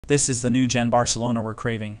This is the new gen Barcelona we're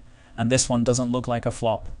craving, and this one doesn't look like a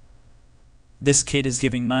flop. This kid is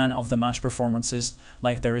giving man of the match performances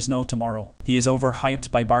like there is no tomorrow. He is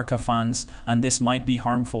overhyped by Barca fans, and this might be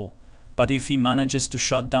harmful. But if he manages to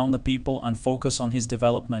shut down the people and focus on his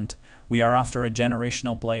development, we are after a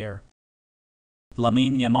generational player.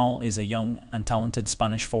 Lamine Yamal is a young and talented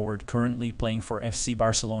Spanish forward currently playing for FC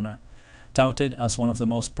Barcelona, touted as one of the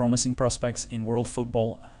most promising prospects in world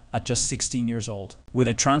football at just 16 years old. With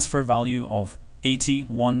a transfer value of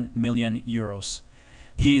 81 million euros,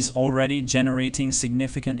 he is already generating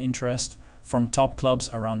significant interest from top clubs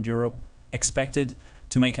around Europe, expected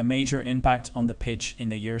to make a major impact on the pitch in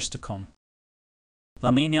the years to come.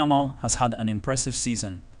 Lamine Yamal has had an impressive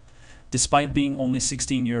season, despite being only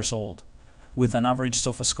 16 years old, with an average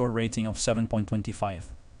SofaScore rating of 7.25.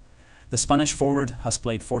 The Spanish forward has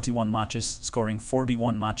played 41 matches, scoring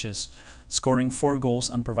 41 matches, scoring 4 goals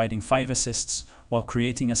and providing 5 assists, while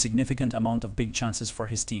creating a significant amount of big chances for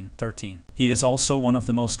his team, 13. He is also one of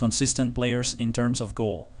the most consistent players in terms of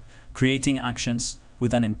goal, creating actions,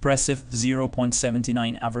 with an impressive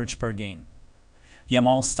 0.79 average per game.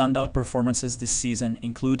 Yamal's standout performances this season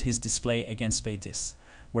include his display against Betis,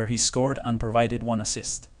 where he scored and provided 1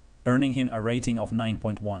 assist, earning him a rating of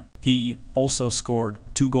 9.1. He also scored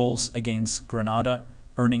 2 goals against Granada,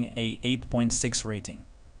 earning a 8.6 rating.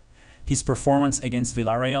 His performance against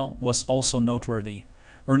Villarreal was also noteworthy,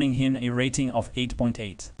 earning him a rating of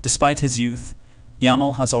 8.8. Despite his youth,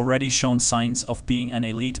 Yamal has already shown signs of being an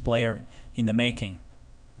elite player in the making,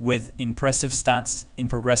 with impressive stats in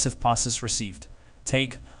progressive passes received,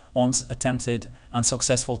 take-ons attempted, and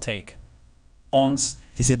successful take-ons.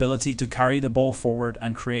 His ability to carry the ball forward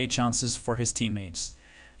and create chances for his teammates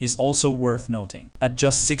is also worth noting. At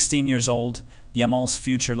just 16 years old, Yamal's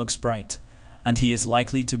future looks bright, and he is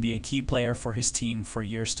likely to be a key player for his team for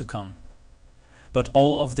years to come. But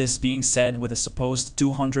all of this being said, with a supposed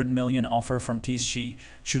 200 million offer from PSG,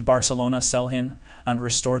 should Barcelona sell him and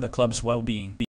restore the club's well-being?